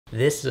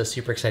This is a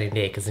super exciting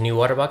day because the new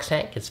WaterBox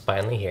tank is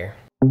finally here.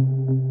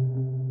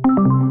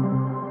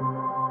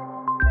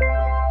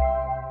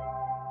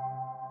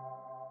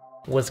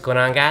 What's going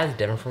on, guys?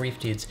 Devin from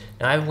ReefDudes.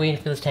 Now, I've been waiting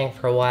for this tank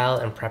for a while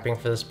and prepping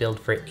for this build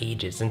for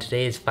ages, and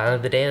today is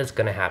finally the day that's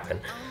gonna happen.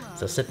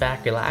 So sit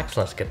back, relax, and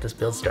let's get this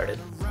build started.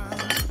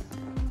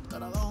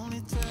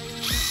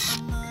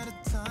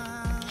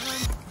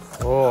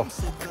 Oh,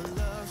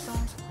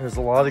 there's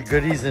a lot of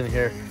goodies in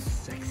here.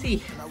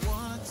 Sexy.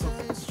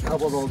 How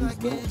about all these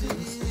little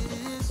things?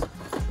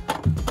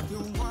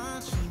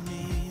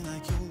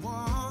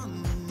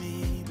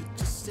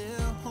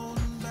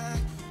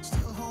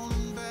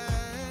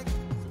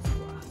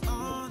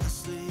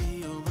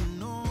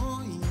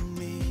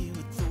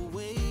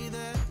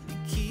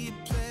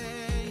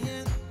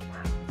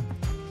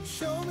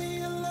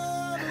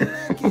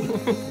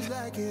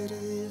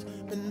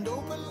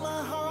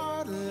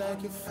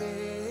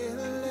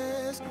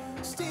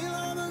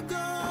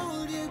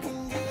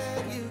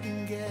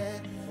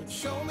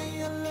 Show me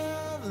your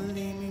love,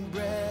 leave me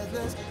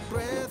breathless,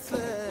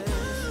 breathless.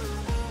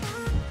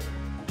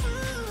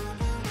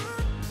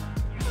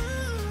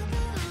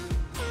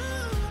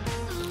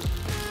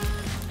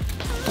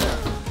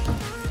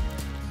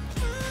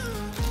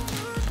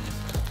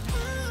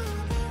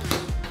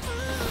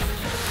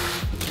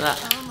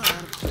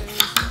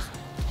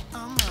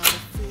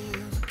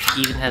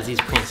 Even has these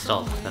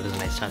pre-installed. That is a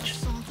nice touch.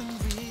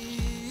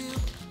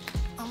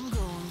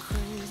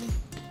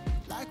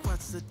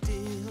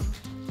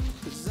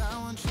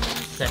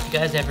 So if you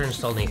guys ever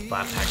installed any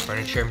flat pack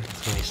furniture,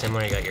 it's gonna be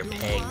similar. You got your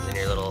pegs and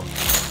your little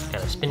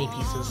kind of spinny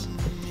pieces.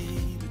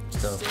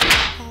 So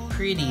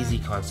pretty easy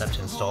concept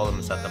to install them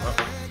and set them up.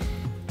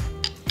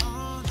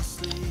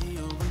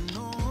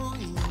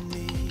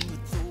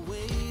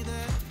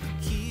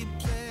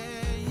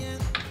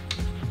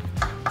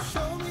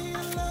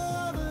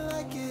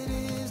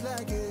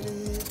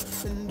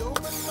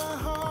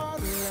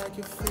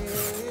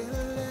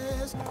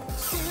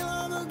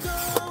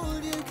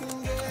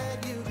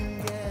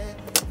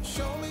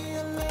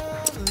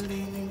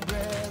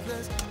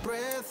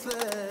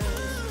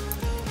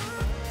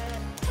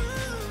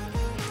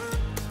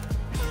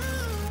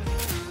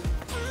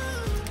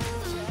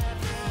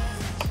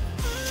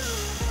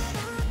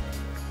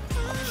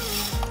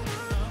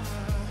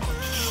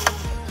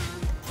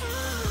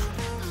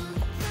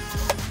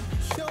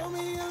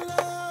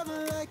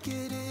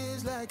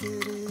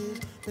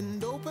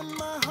 And open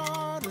my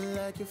heart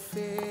like you're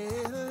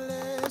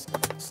fearless.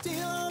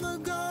 Steal all the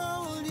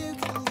gold you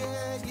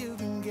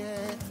can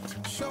get.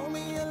 Show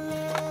me your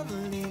love,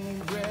 leave me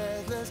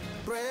breathless,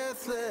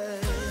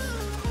 breathless.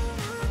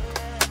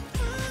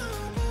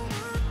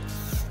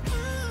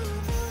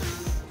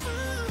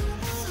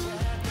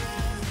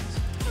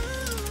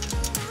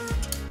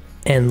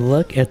 And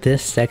look at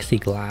this sexy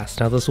glass.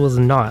 Now, this was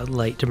not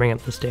light to bring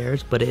up the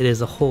stairs, but it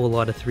is a whole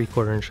lot of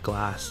 3/4 inch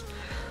glass.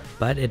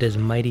 But it is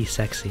mighty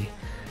sexy.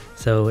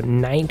 So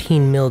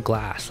 19 mil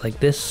glass, like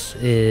this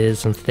is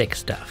some thick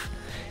stuff.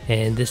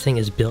 And this thing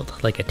is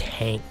built like a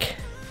tank.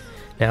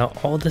 Now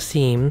all the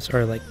seams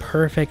are like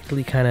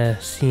perfectly kind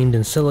of seamed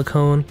in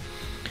silicone,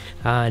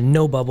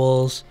 no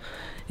bubbles.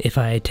 If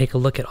I take a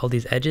look at all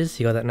these edges,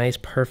 you got that nice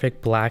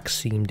perfect black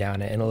seam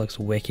down it and it looks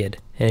wicked.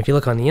 And if you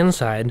look on the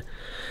inside,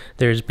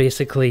 there's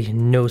basically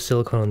no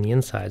silicone on the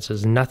inside, so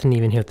there's nothing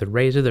even here with the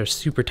razor. They're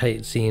super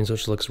tight seams,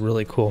 which looks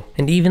really cool.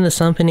 And even the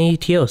sump and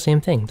ATO,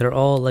 same thing. They're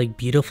all like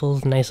beautiful,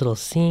 nice little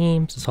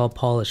seams. It's all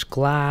polished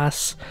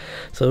glass.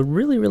 So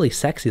really, really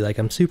sexy. Like,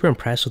 I'm super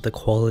impressed with the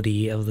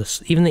quality of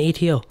this. Even the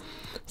ATO,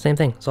 same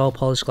thing. It's all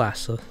polished glass,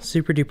 so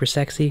super duper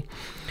sexy.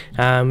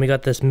 We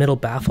got this middle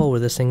baffle where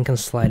this thing can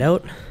slide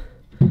out.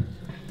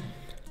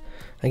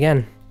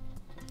 Again,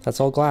 that's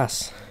all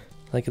glass.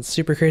 Like, it's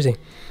super crazy.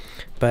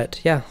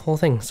 But yeah, whole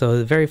thing.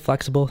 So very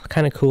flexible,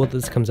 kind of cool that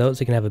this comes out, so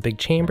you can have a big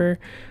chamber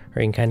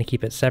or you can kind of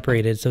keep it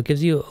separated. So it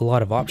gives you a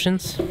lot of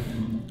options.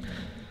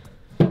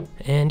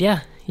 And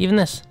yeah, even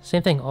this,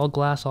 same thing, all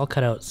glass, all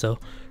cut out. So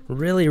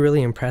really,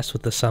 really impressed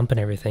with the sump and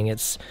everything.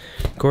 It's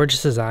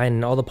gorgeous design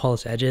and all the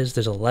polished edges.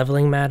 There's a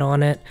leveling mat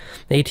on it.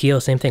 The ATO,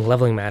 same thing,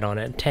 leveling mat on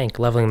it. Tank,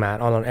 leveling mat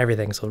on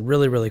everything. So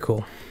really, really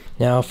cool.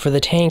 Now for the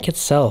tank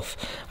itself,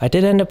 I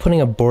did end up putting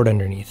a board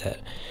underneath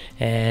it.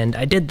 And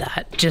I did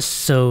that just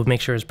so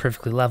make sure it was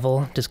perfectly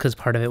level, just because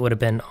part of it would have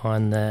been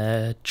on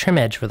the trim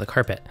edge for the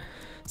carpet.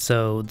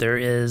 So there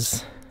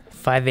is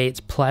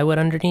 5/8 plywood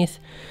underneath.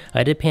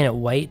 I did paint it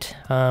white.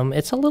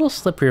 It's a little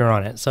slipperier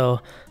on it,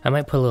 so I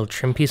might put a little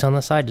trim piece on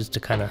the side just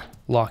to kind of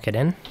lock it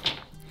in.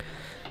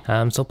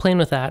 So playing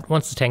with that,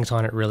 once the tank's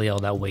on it, really all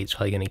that weight's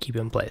probably going to keep it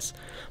in place.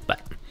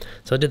 But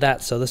so I did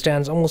that. So the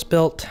stand's almost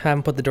built.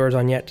 Haven't put the doors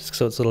on yet, just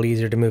so it's a little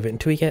easier to move it and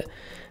tweak it.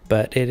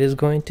 But it is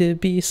going to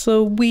be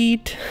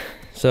sweet.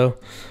 So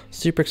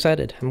super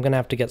excited. I'm gonna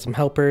have to get some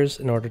helpers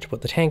in order to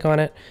put the tank on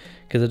it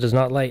because it is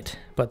not light,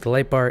 but the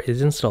light bar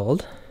is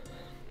installed.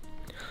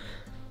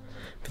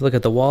 If you look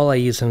at the wall, I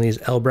use some of these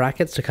L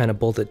brackets to kind of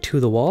bolt it to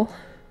the wall.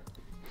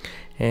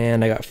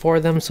 And I got 4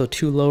 of them, so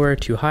 2 lower,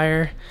 2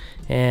 higher,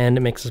 and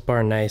it makes this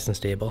bar nice and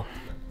stable.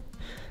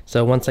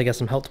 So once I get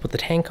some help to put the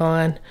tank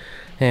on,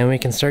 and we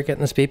can start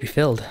getting this baby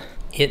filled.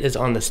 It is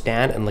on the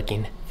stand and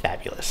looking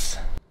fabulous.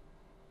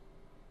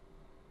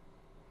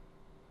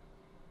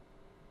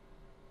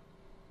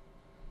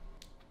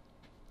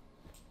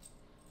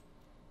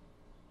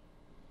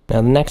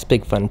 Now the next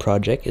big fun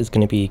project is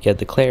going to be get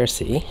the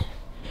Calrisea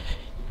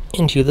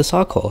into the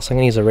sock hole. So I'm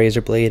going to use a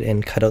razor blade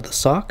and cut out the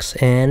socks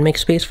and make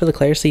space for the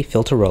Calrisea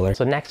filter roller.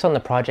 So next on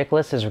the project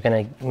list is we're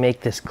going to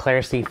make this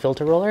Calrisea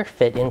filter roller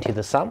fit into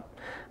the sump.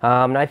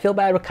 Now I feel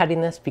bad with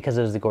cutting this because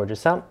it was the gorgeous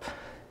sump.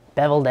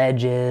 Beveled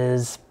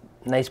edges,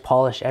 nice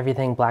polish,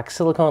 everything, black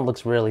silicone,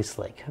 looks really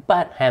sleek.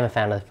 But I am a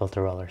fan of the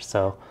filter roller,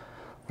 so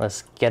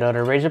let's get out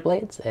our razor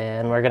blades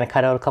and we're going to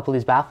cut out a couple of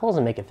these baffles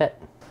and make it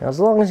fit. Now, as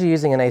long as you're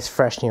using a nice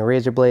fresh new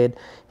razor blade,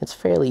 it's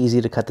fairly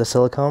easy to cut the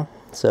silicone.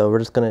 So we're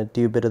just going to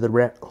do a bit of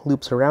the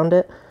loops around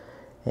it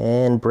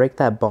and break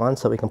that bond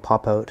so we can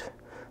pop out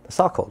the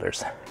sock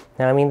holders.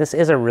 Now, I mean, this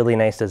is a really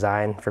nice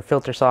design for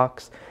filter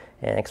socks,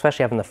 and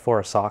especially having the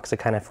 4 socks, the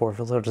kind of 4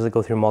 filters that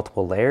go through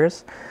multiple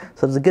layers.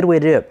 So it's a good way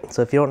to do it.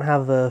 So if you don't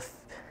have a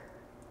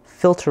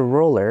filter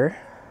roller,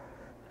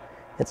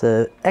 it's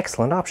an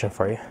excellent option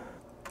for you.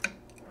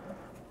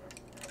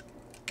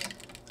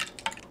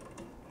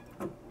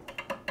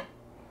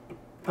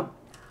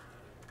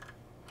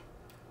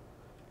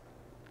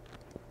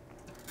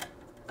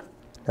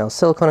 Now,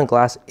 silicone and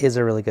glass is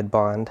a really good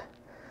bond,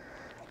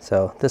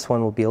 so this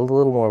one will be a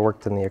little more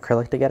work than the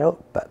acrylic to get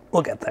out, but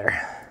we'll get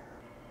there.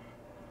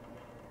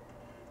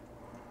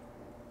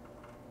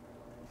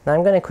 Now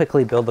I'm going to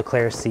quickly build the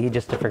Calrisea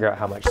just to figure out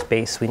how much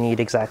space we need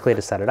exactly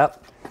to set it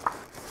up.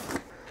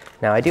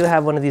 Now I do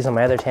have one of these on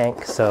my other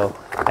tank, so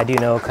I do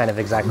know kind of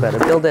exactly how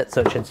to build it,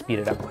 so it should speed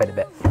it up quite a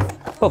bit.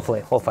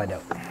 Hopefully, we'll find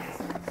out.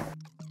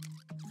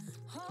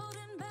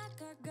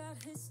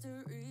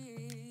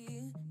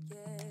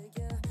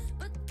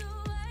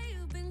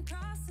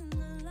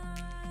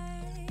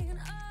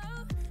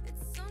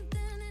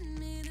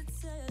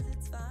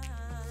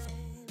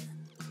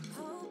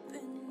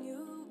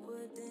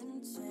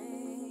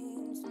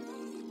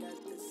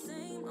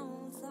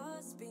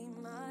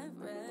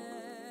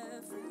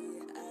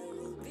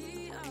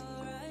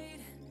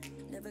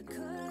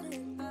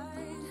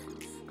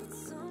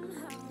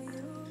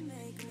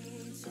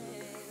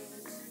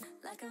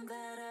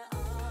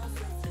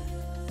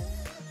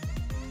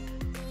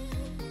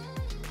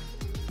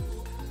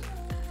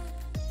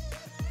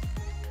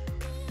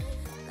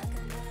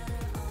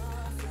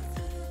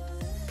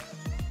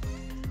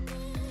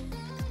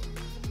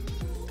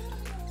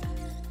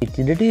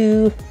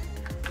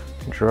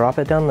 Drop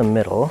it down the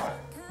middle,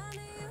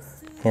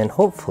 and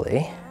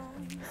hopefully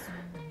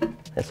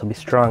this will be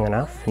strong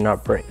enough and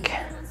not break.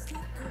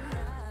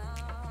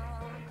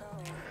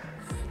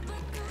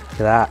 Look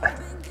at that.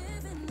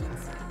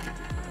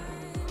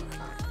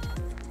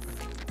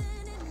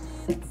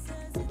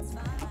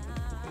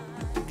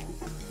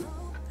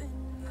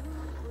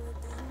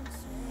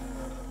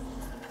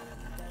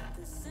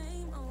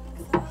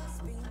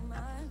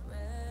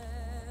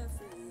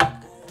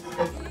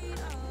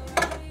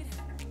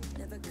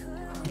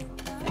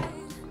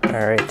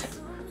 All right,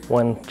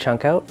 one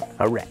chunk out,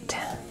 all right.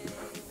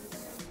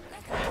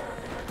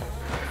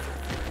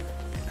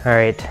 All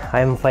right,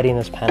 I've been fighting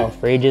this panel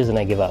for ages and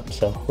I give up,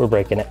 so we're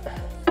breaking it.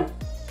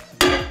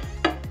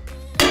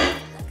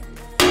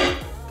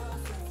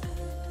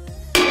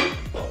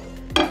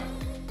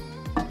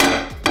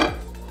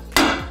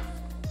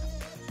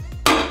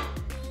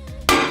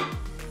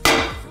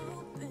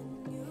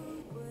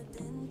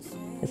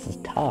 This is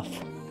tough.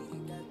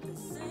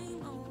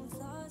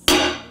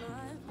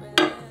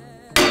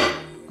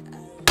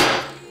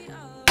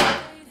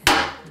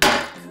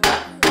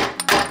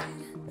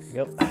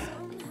 There we go.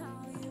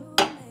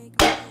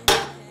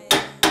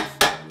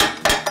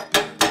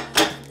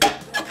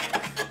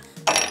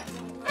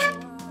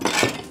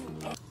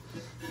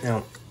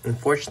 Now,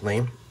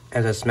 unfortunately,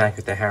 as I smack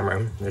with the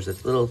hammer, there's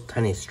this little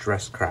tiny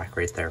stress crack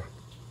right there.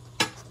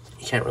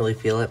 You can't really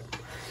feel it,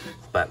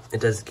 but it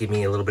does give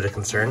me a little bit of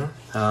concern.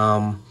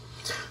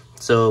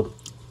 So,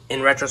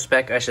 in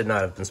retrospect, I should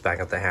not have been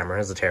smacking with the hammer. It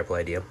was a terrible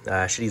idea.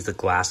 I should use the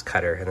glass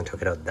cutter and then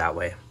took it out that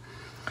way.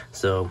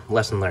 So,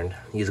 lesson learned,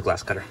 use a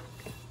glass cutter.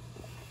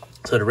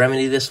 So to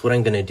remedy this, what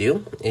I'm going to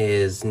do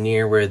is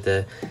near where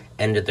the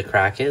end of the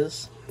crack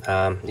is,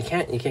 you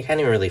can't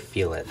even really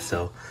feel it,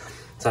 so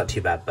it's not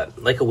too bad,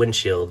 but like a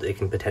windshield, it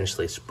can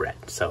potentially spread.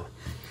 So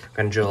I'm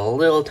going to drill a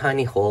little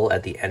tiny hole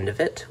at the end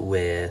of it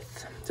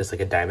with just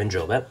like a diamond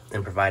drill bit,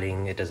 and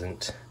providing it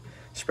doesn't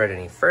spread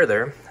any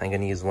further, I'm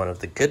going to use one of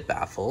the good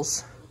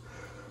baffles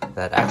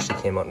that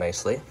actually came out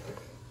nicely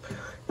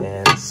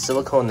and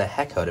silicone the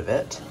heck out of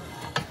it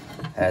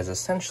as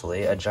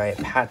essentially a giant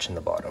patch in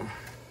the bottom.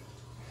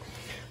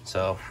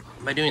 So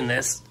by doing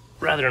this,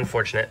 rather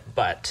unfortunate,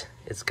 but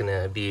it's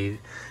gonna be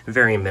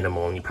very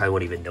minimal and you probably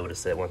won't even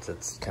notice it once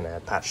it's kind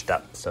of patched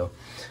up. So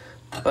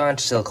a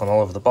bunch of silicone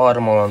all over the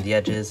bottom, along the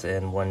edges,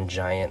 and one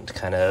giant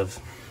kind of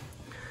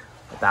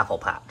baffle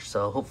patch.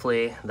 So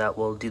hopefully that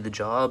will do the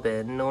job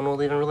and no one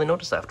will even really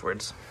notice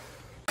afterwards.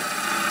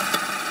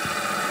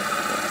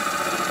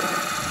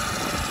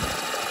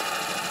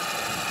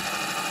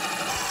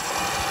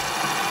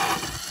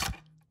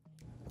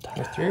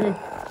 We're through.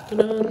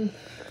 Ta-da!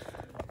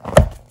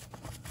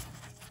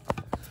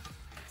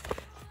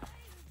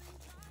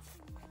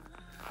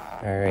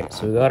 Alright,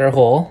 so we got our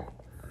hole,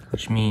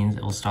 which means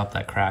it will stop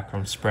that crack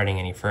from spreading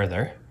any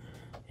further.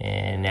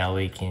 And now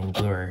we can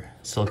glue our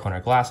silicone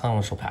or glass on,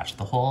 which will patch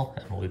the hole,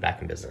 and we'll be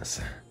back in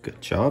business.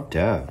 Good job,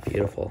 Dad.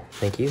 Beautiful,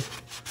 thank you.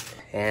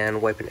 And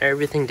wiping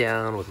everything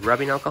down with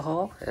rubbing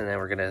alcohol, and then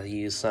we're gonna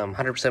use some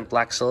 100%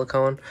 black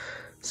silicone,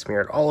 smear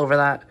it all over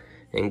that,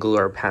 and glue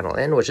our panel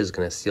in, which is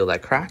gonna seal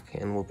that crack,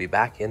 and we'll be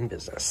back in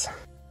business.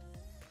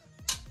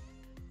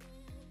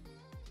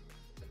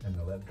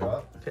 And let it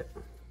drop. Okay.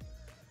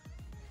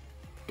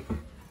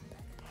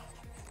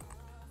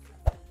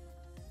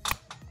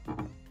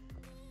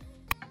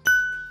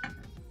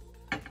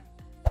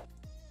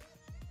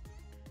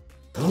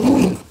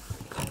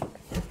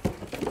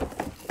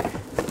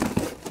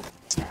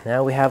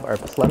 Now we have our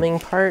plumbing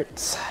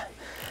parts.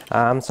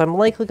 So I'm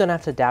likely gonna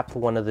have to adapt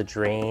one of the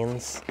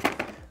drains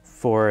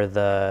for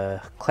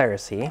the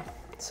Calrisea.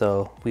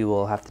 So we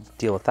will have to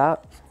deal with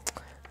that.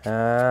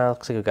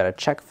 Looks like we've got a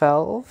check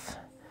valve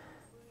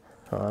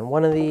on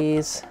one of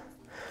these.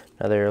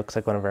 Another looks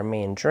like one of our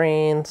main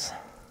drains.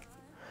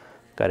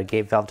 Got a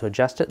gate valve to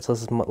adjust it, so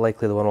this is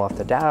likely the one we'll have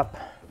to adapt.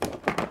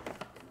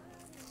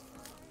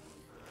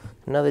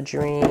 Another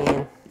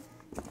drain.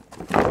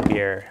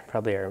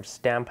 Probably our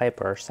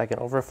standpipe or our second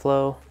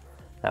overflow.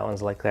 That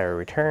one's likely our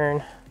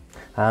return.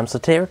 So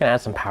today we're gonna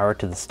add some power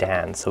to the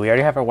stand. So we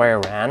already have our wire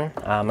ran.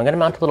 I'm gonna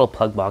mount a little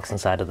plug box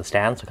inside of the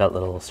stand. So we got a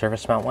little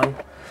surface mount one.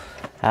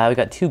 We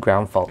got 2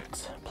 ground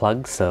fault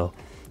plugs, so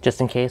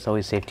just in case,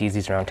 always safe to use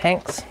these around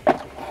tanks.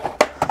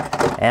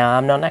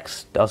 Now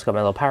next, I also got my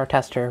little power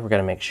tester. We're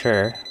gonna make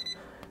sure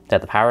that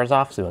the power is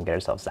off so we won't get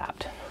ourselves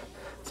zapped.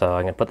 So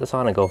I'm gonna put this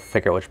on and go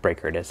figure out which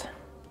breaker it is.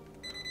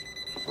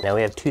 Now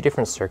we have 2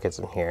 different circuits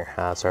in here.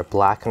 So our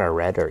black and our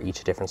red are each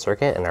a different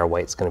circuit, and our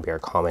white's gonna be our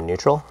common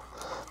neutral.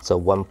 So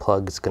one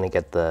plug is gonna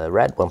get the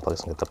red, one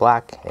plug's gonna get the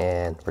black,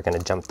 and we're gonna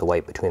jump the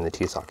white between the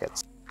 2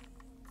 sockets.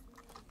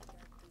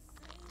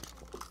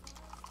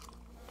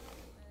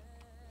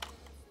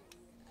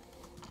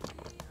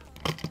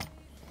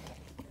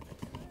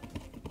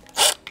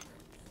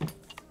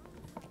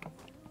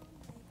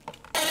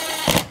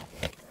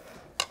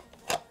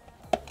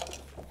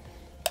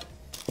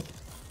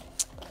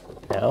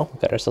 Now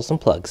we've got ourselves some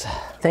plugs.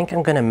 I think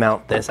I'm gonna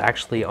mount this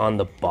actually on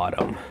the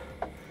bottom,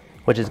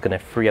 which is gonna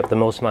free up the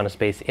most amount of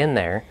space in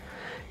there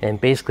and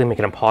basically make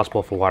it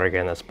impossible for water to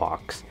get in this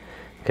box.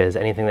 Because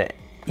anything that,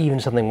 even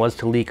if something was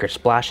to leak or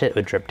splash it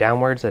would drip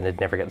downwards and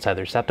it'd never get inside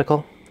the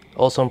receptacle.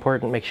 Also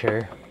important, make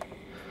sure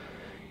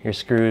your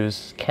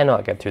screws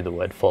cannot get through the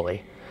wood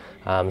fully.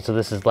 So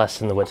this is less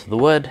than the width of the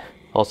wood.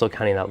 Also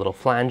counting that little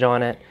flange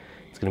on it,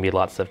 it's gonna be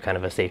lots of kind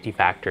of a safety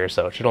factor,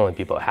 so it should only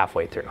be about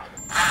halfway through.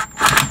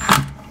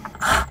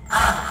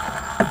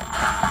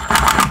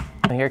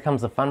 Now here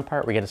comes the fun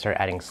part. We're gonna start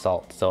adding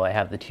salt. So I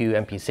have the 2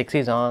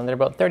 MP60s on. They're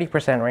about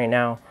 30% right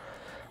now.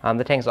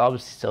 The tank's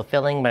obviously still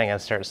filling, but I'm gonna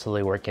start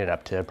slowly working it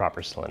up to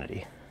proper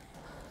salinity.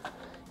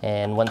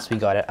 And once we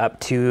got it up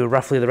to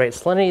roughly the right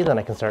salinity, then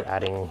I can start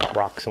adding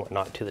rocks and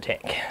whatnot to the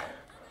tank.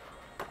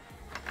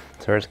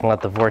 So we're just gonna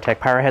let the Vortec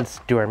power heads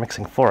do our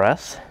mixing for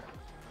us.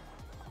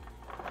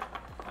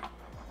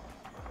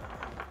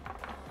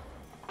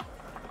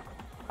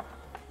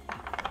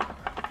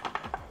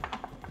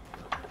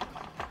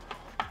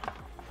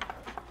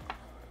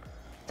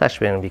 It's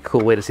actually going to be a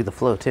cool way to see the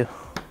flow too.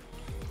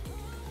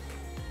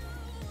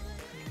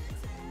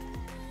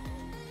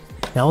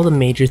 Now all the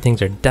major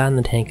things are done,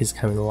 the tank is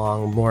coming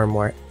along more and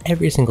more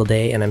every single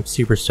day, and I'm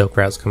super stoked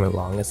for how it's coming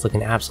along. It's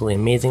looking absolutely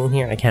amazing in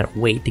here, and I can't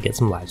wait to get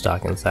some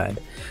livestock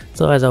inside.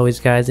 So as always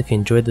guys, if you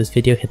enjoyed this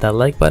video, hit that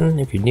like button.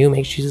 If you're new,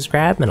 make sure you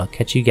subscribe, and I'll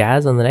catch you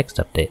guys on the next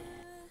update.